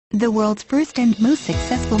The world's first and most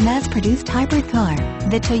successful mass-produced hybrid car,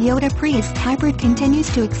 the Toyota Prius hybrid continues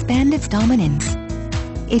to expand its dominance.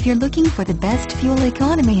 If you're looking for the best fuel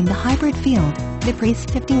economy in the hybrid field, the Prius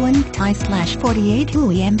 51 TSI/48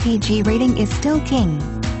 mpg rating is still king.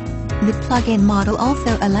 The plug-in model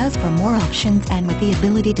also allows for more options and with the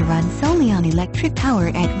ability to run solely on electric power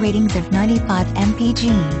at ratings of 95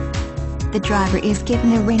 mpg. The driver is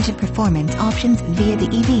given a range of performance options via the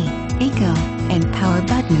EV, Eco, and Power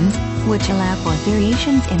buttons, which allow for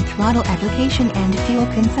variations in throttle application and fuel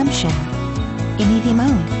consumption. In EV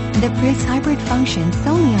mode, the Prius hybrid functions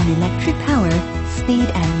solely on electric power, speed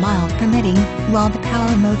and miles permitting, while the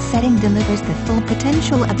Power mode setting delivers the full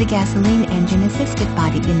potential of the gasoline engine assisted by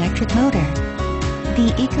the electric motor.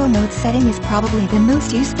 The Eco mode setting is probably the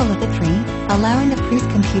most useful of the three, allowing the Prius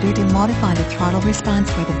computer to modify the throttle response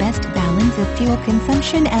for the best balance of fuel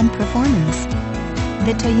consumption and performance.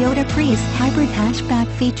 The Toyota Prius hybrid hatchback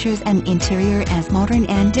features an interior as modern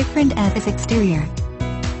and different as its exterior.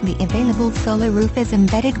 The available solar roof is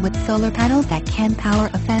embedded with solar panels that can power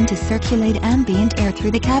a fan to circulate ambient air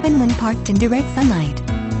through the cabin when parked in direct sunlight.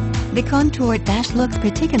 The contoured dash looks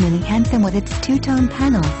particularly handsome with its two-tone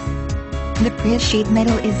panels. The Prius sheet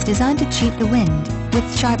metal is designed to cheat the wind,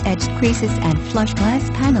 with sharp-edged creases and flush glass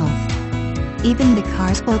panels. Even the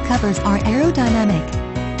car's wheel covers are aerodynamic.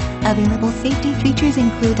 Available safety features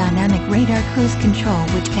include dynamic radar cruise control,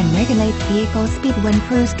 which can regulate vehicle speed when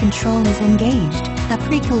cruise control is engaged, a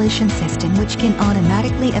pre-collision system which can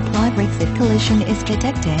automatically apply brakes if collision is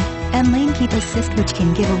detected, and lane keep assist which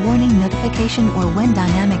can give a warning notification, or when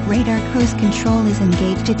dynamic radar cruise control is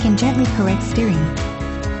engaged it can gently correct steering.